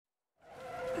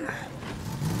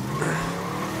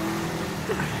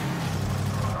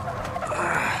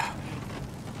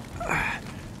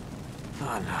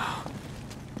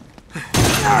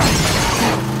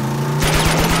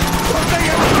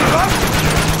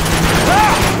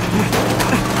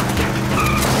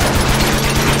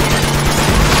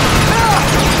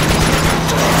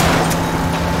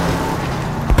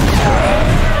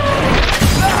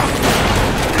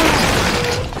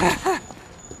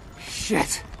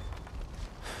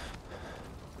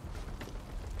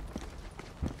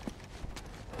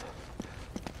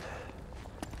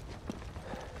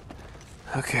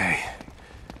Okay.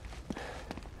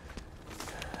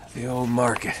 The old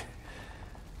market.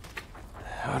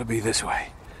 Ought to be this way.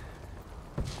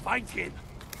 Find him!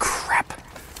 Crap.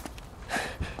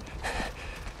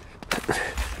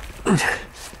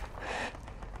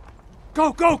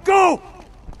 Go, go, go!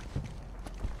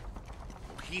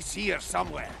 He's here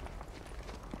somewhere.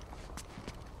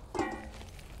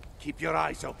 Keep your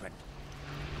eyes open.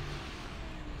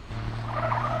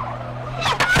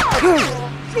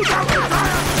 Shoot out the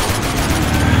tire!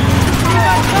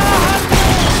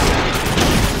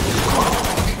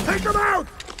 Take him out!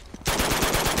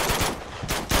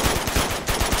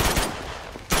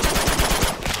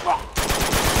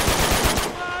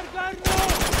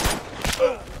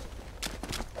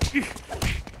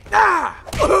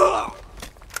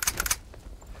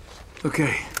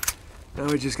 Okay, now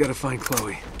we just gotta find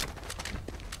Chloe.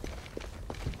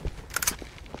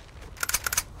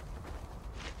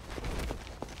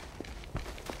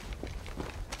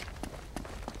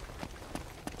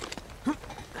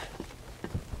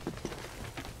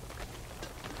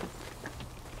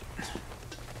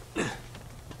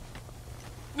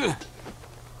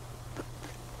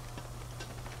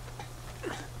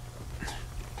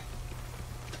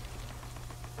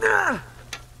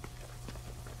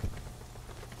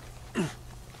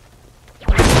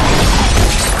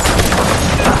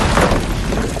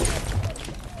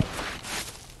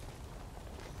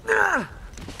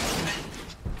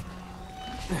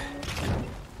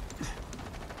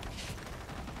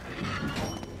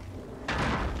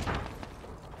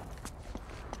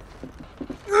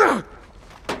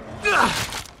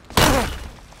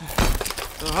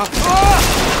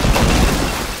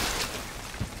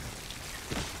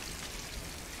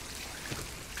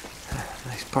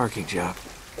 Nice parking job.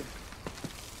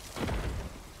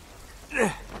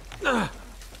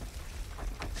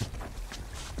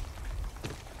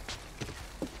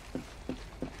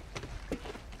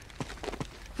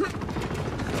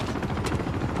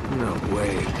 No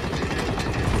way.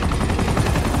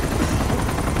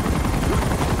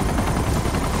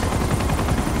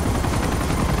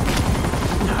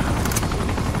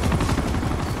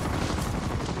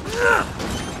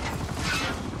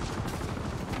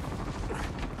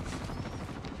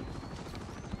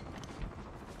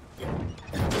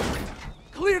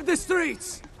 Clear the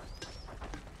streets!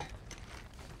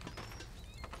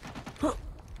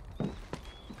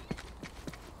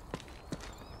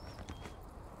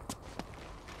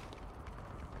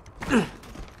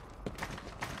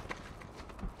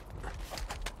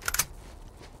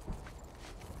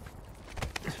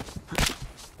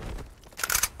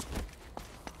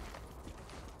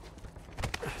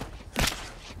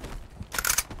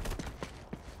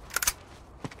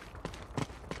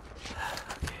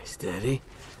 Steady.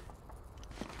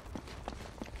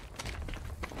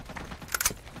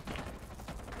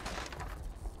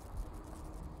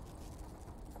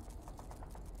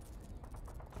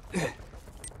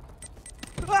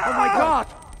 Oh my God!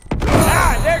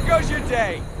 Ah, there goes your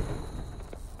day!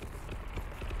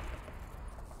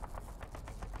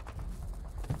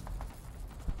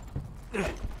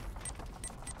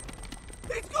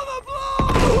 It's gonna blow!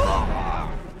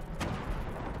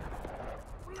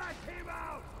 Black him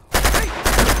out!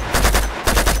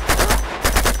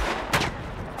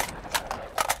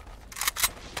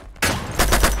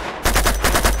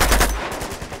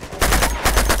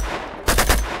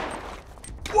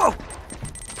 Whoa!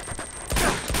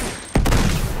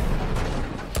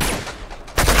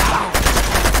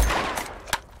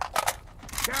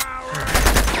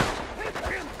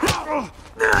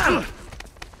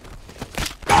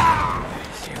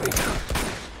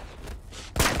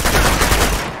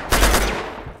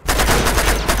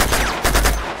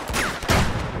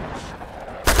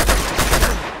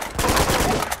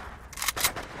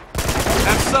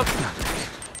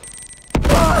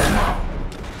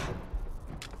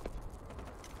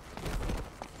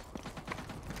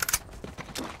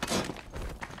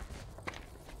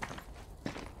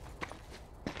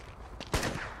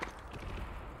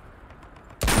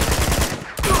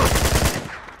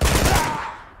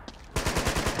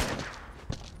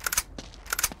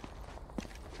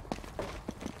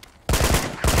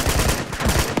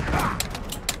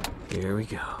 Here we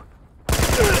go.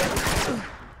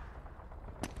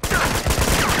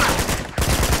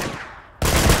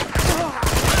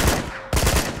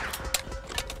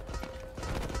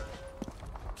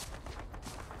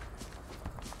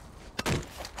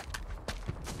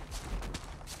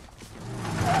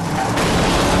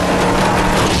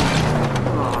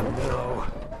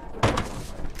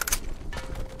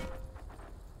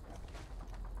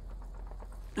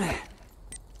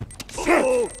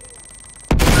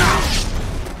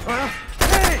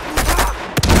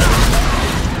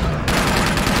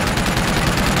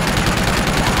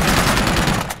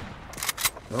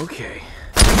 Okay.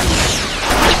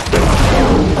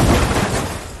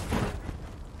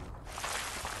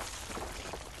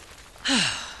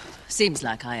 Seems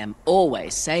like I am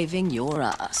always saving your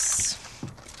ass.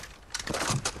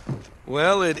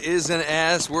 Well, it is an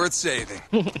ass worth saving.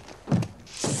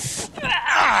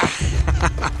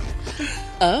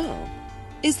 Oh.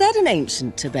 Is that an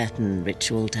ancient Tibetan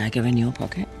ritual dagger in your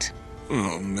pocket?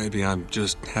 Oh, maybe I'm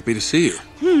just happy to see you.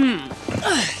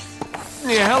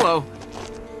 Yeah, hello.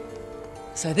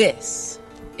 So this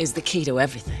is the key to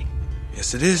everything.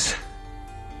 Yes, it is.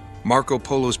 Marco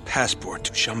Polo's passport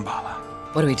to Shambhala.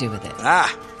 What do we do with it?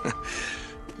 Ah!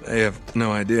 I have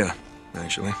no idea,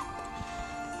 actually.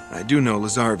 I do know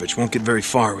Lazarević won't get very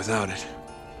far without it.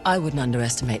 I wouldn't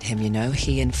underestimate him, you know.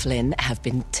 He and Flynn have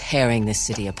been tearing this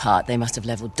city apart. They must have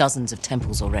leveled dozens of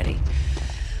temples already.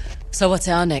 So what's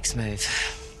our next move?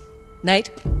 Nate?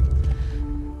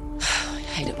 I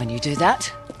hate it when you do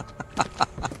that.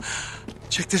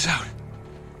 Check this out.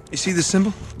 You see the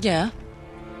symbol? Yeah.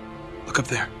 Look up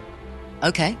there.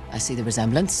 Okay, I see the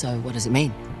resemblance, so what does it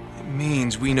mean? It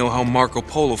means we know how Marco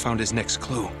Polo found his next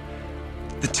clue.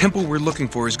 The temple we're looking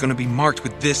for is going to be marked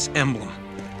with this emblem.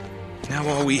 Now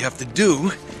all we have to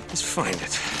do is find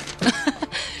it.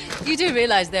 You do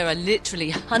realize there are literally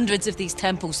hundreds of these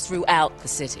temples throughout the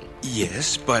city?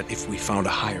 Yes, but if we found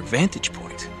a higher vantage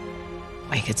point...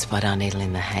 We could spot our needle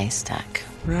in the haystack.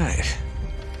 Right.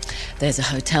 There's a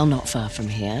hotel not far from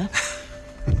here.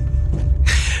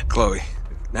 Chloe,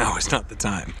 now is not the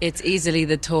time. It's easily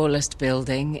the tallest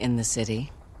building in the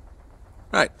city.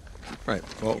 Right.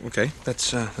 Well, okay.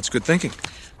 That's good thinking.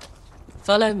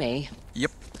 Follow me.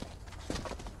 Yep.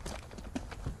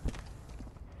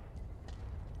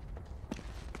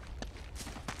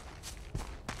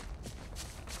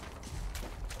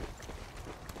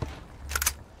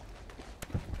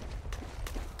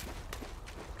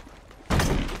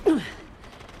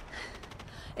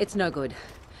 It's no good.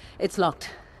 It's locked.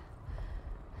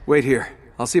 Wait here.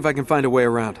 I'll see if I can find a way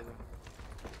around.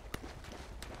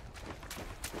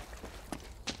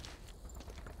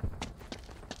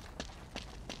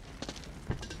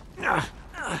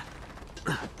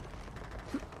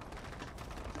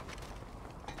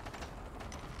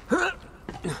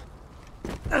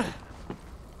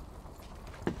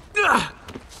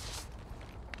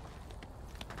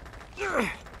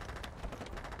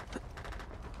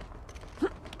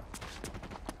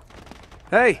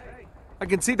 Hey! I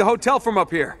can see the hotel from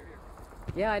up here.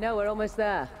 Yeah, I know. We're almost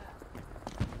there.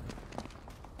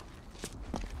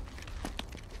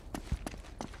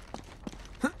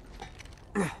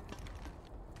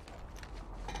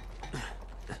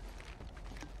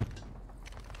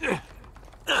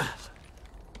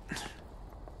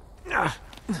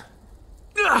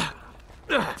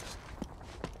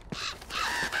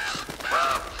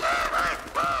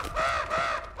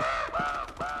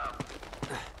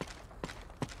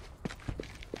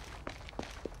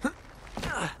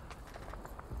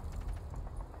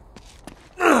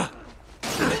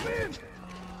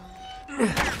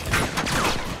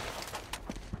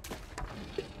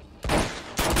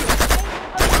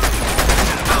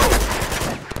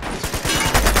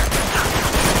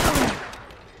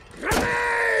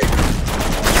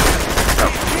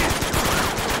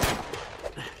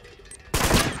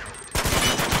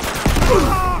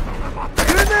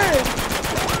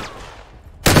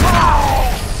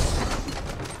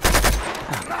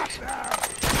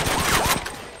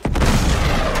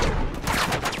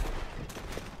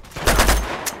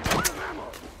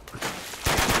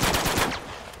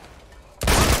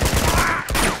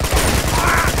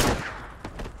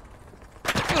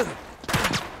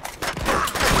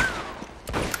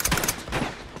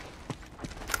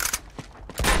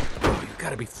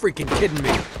 Gotta be freaking kidding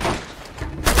me.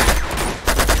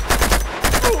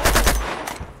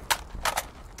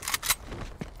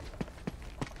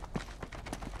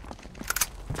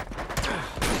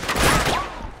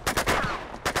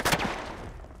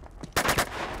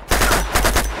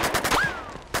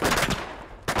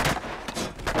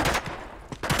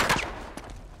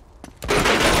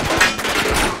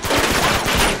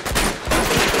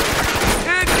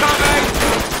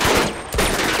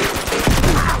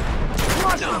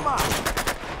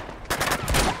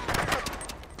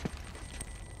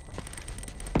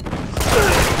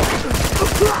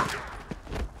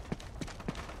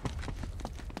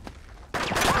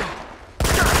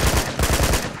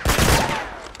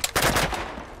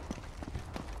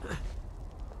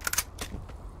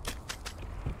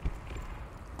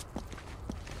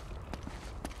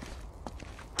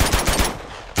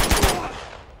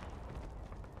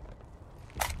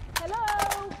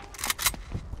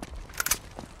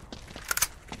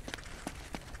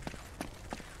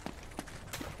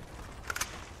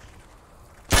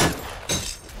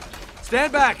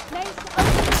 Stand back! Nate,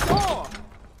 open the door!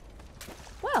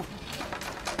 Well,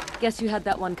 guess you had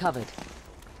that one covered.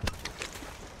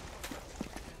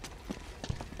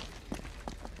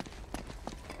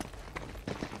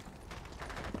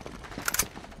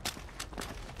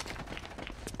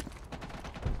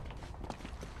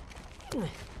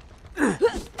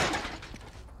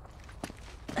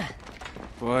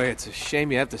 Boy, it's a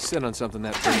shame you have to sit on something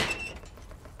that big.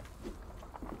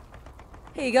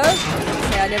 Here you go.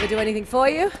 Say I never do anything for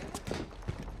you.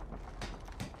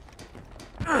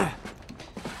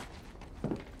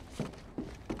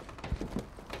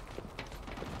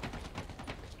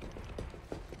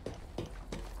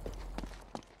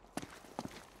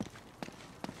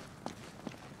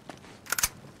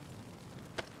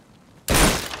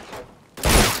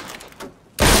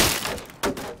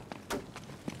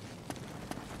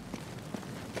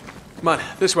 Come on,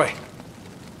 this way.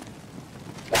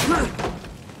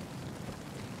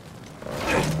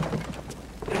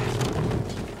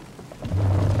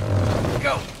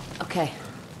 Go! Okay.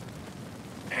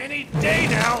 Any day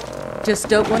now! Just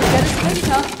don't want to get us pretty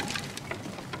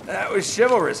tough. That was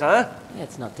chivalrous, huh? Yeah,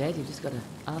 it's not dead. You just gotta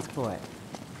ask for it.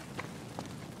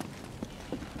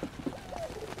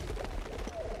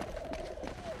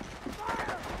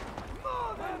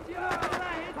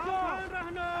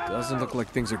 Doesn't look like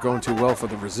things are going too well for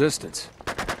the resistance.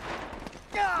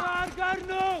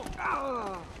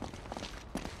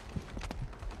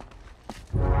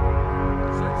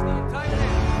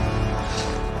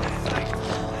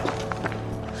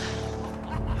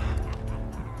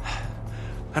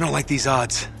 I don't like these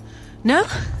odds. No?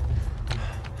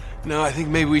 No, I think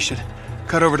maybe we should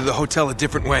cut over to the hotel a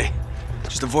different way.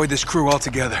 Just avoid this crew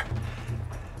altogether.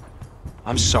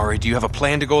 I'm sorry, do you have a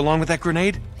plan to go along with that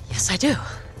grenade? Yes, I do.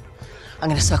 I'm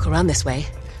gonna circle around this way,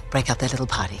 break up their little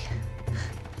party.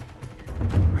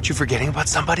 Aren't you forgetting about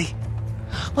somebody?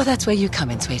 Well, that's where you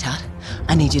come in, sweetheart.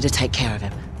 I need you to take care of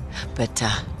him. But,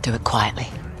 do it quietly.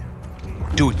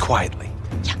 Do it quietly.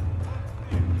 Yeah.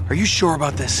 Are you sure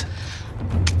about this?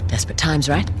 Desperate times,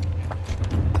 right?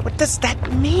 What does that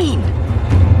mean?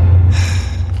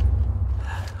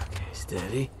 Okay,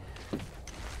 steady.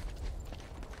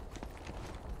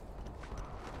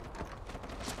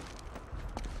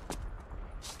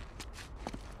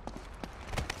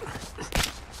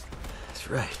 That's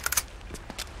right.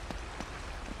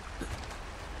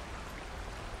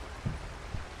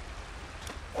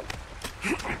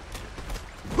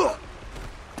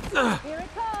 Here it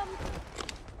comes!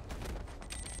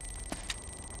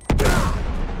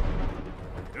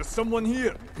 There's someone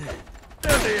here.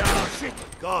 There they are. Shit.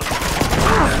 God.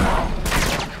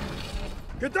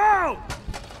 Get down!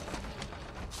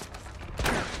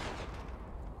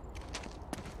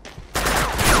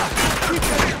 Keep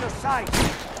them in your sight.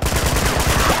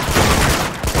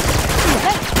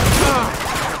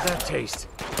 How's that taste?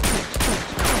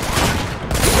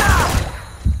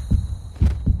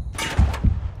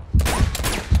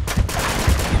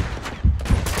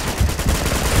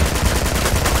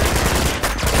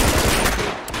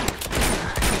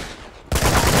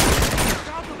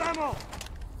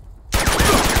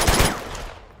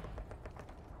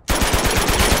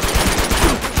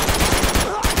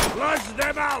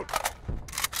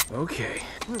 Okay.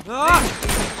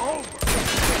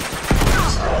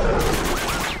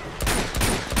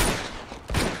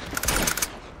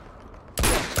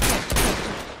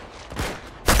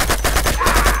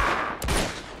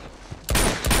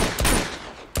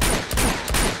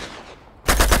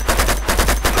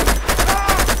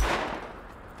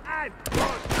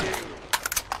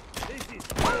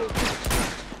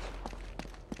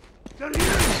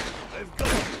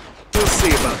 We'll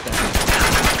see about that.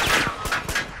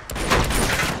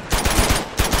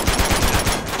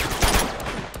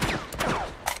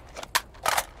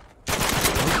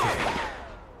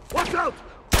 Watch out!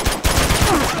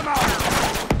 Push them out!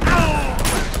 Ow!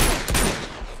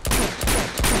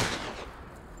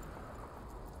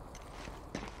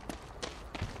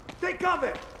 Take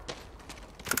cover!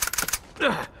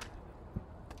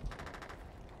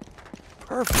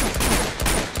 Perfect.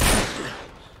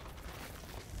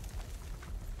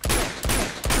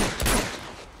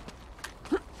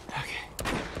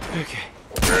 Okay.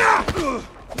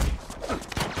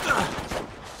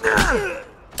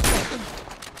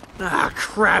 Ah,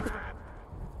 crap!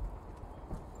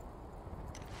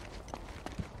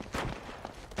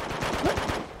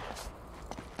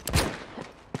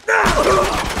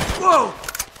 Whoa!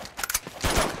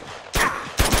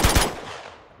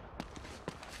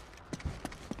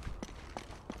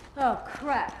 Oh,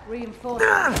 crap.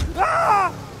 Reinforcements.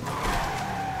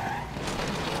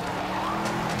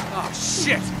 Oh,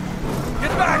 shit!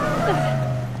 Get back!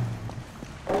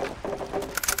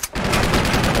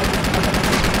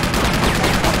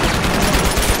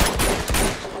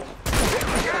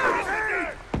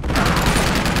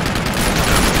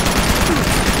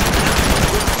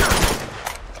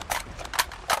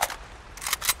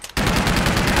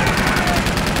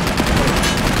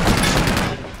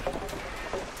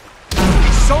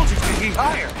 Soldiers can be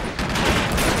higher.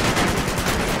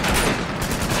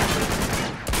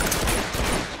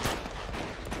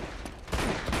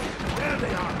 There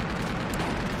they are.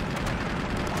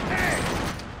 Hey!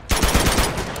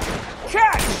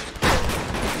 Catch!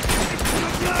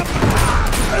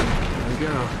 There we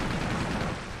go.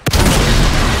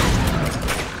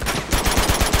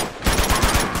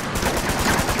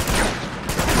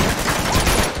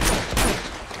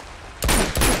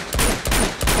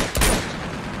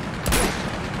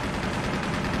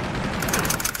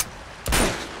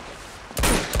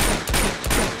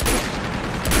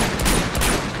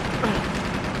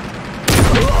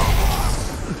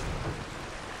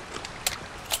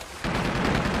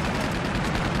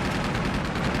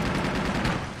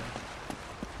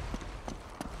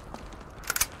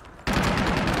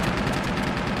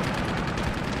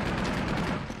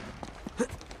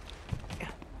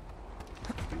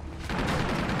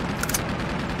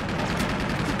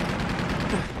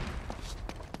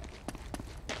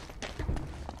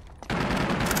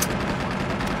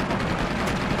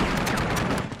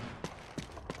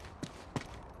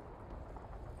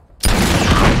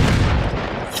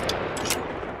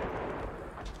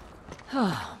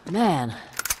 Oh, man.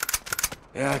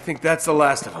 Yeah, I think that's the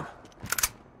last of them.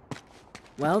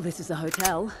 Well, this is the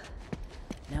hotel.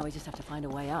 Now we just have to find a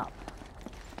way up.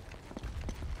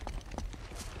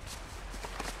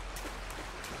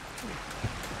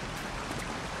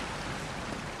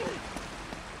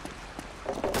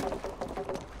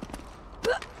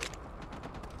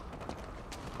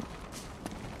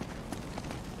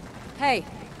 Hey,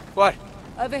 What?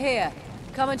 over here.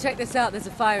 Come and check this out. There's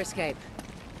a fire escape.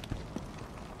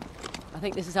 I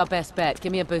think this is our best bet.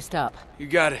 Give me a boost up. You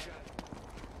got it.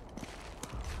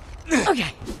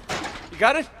 Okay. You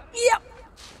got it? Yep.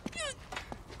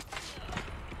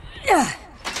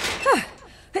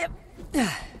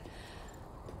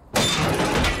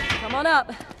 Come on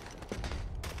up.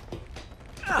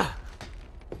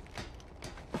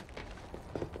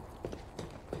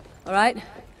 All right.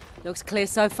 Looks clear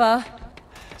so far.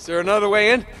 Is there another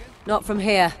way in? Not from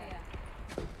here.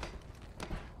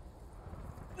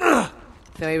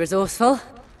 Very resourceful.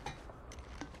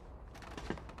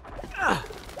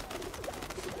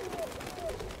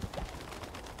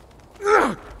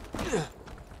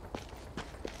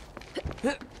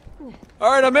 All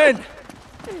right, I'm in.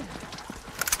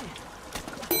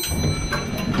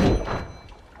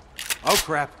 Oh,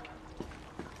 crap.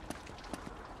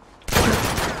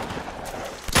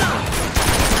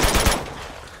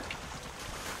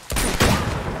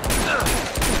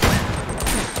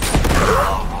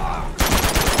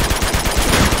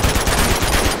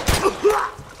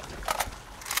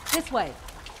 This way.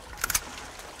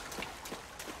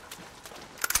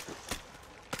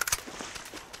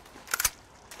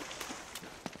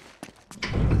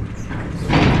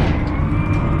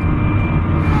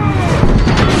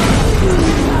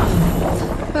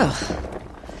 Well,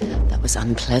 that was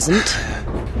unpleasant.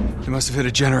 You must have hit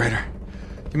a generator.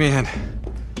 Give me a hand.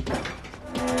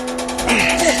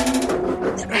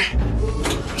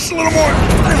 Just a little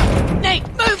more. Nate,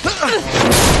 move!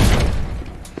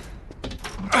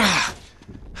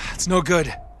 It's no good.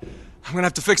 I'm gonna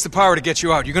have to fix the power to get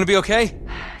you out. You gonna be okay?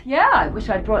 Yeah, I wish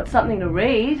I'd brought something to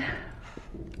read.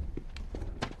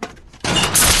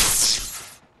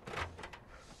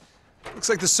 Looks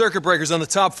like the circuit breaker's on the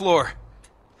top floor.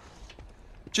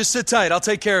 Just sit tight, I'll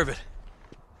take care of it.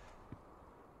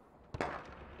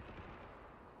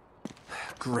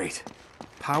 Great.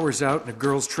 Power's out and the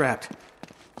girl's trapped.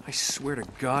 I swear to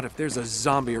God, if there's a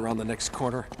zombie around the next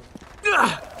corner.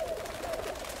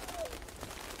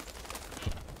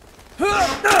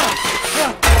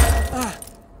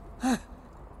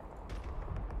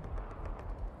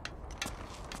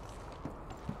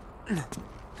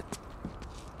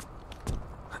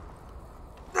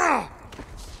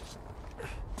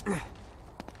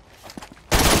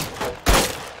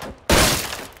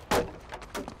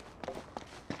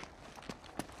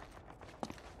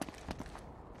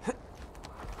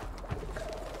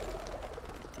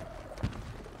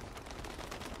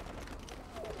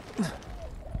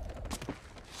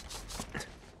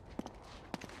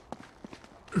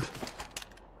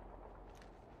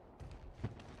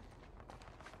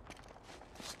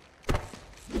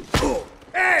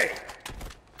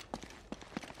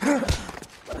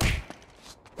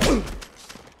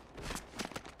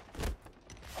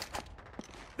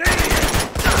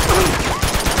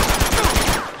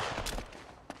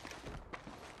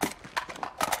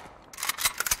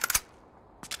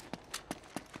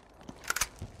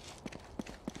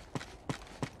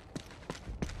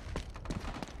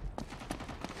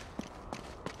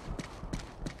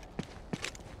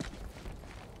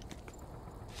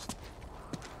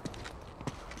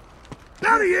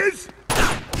 There he is!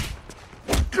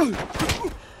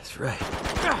 That's right.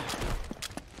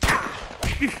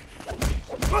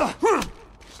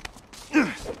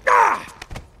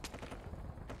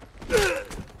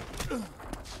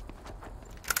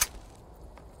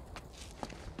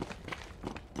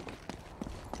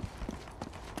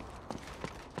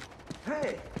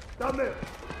 Hey, down there.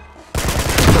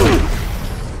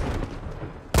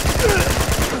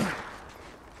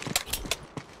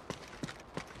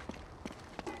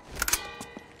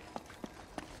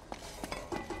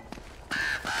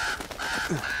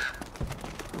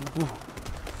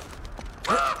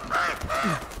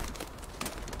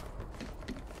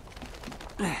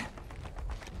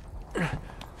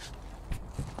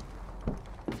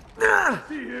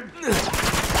 See him.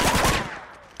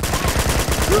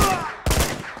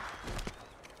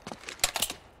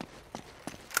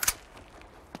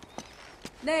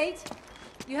 Nate,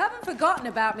 you haven't forgotten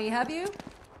about me, have you?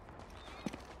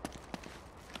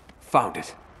 Found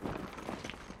it.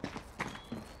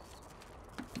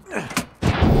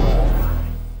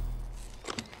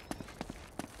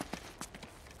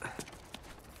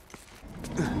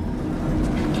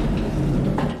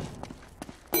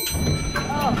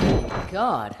 Oh,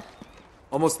 God.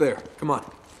 Almost there. Come on.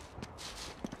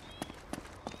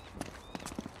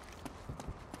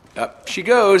 Up she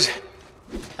goes.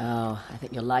 Oh, I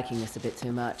think you're liking this a bit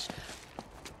too much.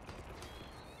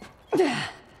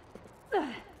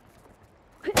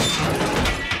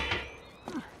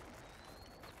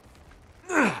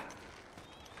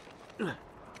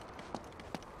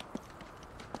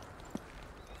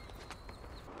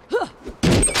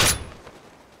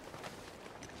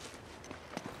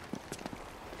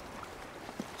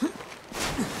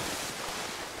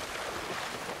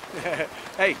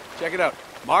 Hey, check it out.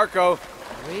 Marco.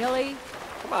 Really?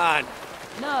 Come on.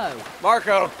 No.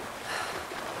 Marco.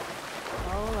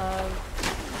 Polo.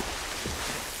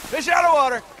 Fish out of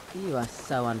water. You are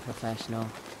so unprofessional.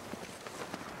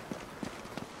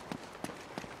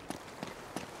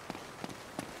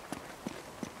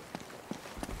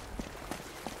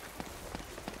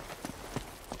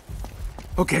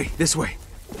 Okay, this way.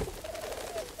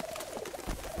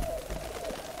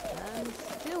 And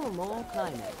still more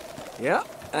climbing. Yeah,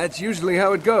 that's usually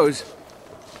how it goes.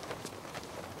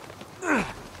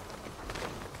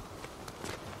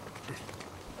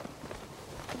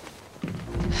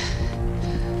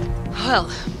 Well,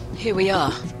 here we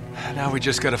are. Now we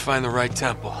just gotta find the right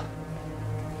temple.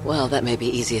 Well, that may be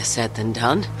easier said than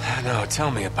done. No,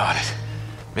 tell me about it.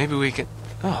 Maybe we can...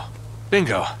 Oh,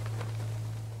 bingo.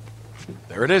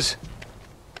 There it is.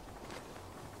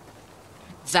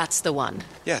 That's the one.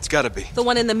 Yeah, it's gotta be. The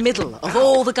one in the middle of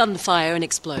all the gunfire and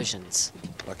explosions.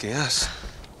 Lucky us.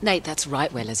 Nate, that's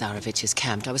right where Lazarević is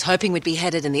camped. I was hoping we'd be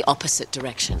headed in the opposite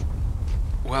direction.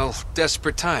 Well,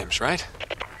 desperate times, right?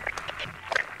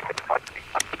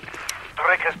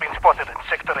 Drake has been spotted in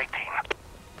Sector 18.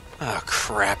 Oh,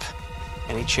 crap.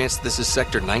 Any chance this is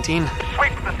Sector 19?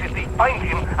 Sweep the city, find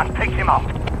him, and take him out.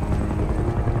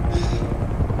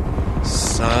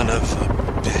 Son of a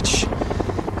bitch.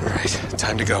 All right,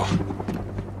 time to go.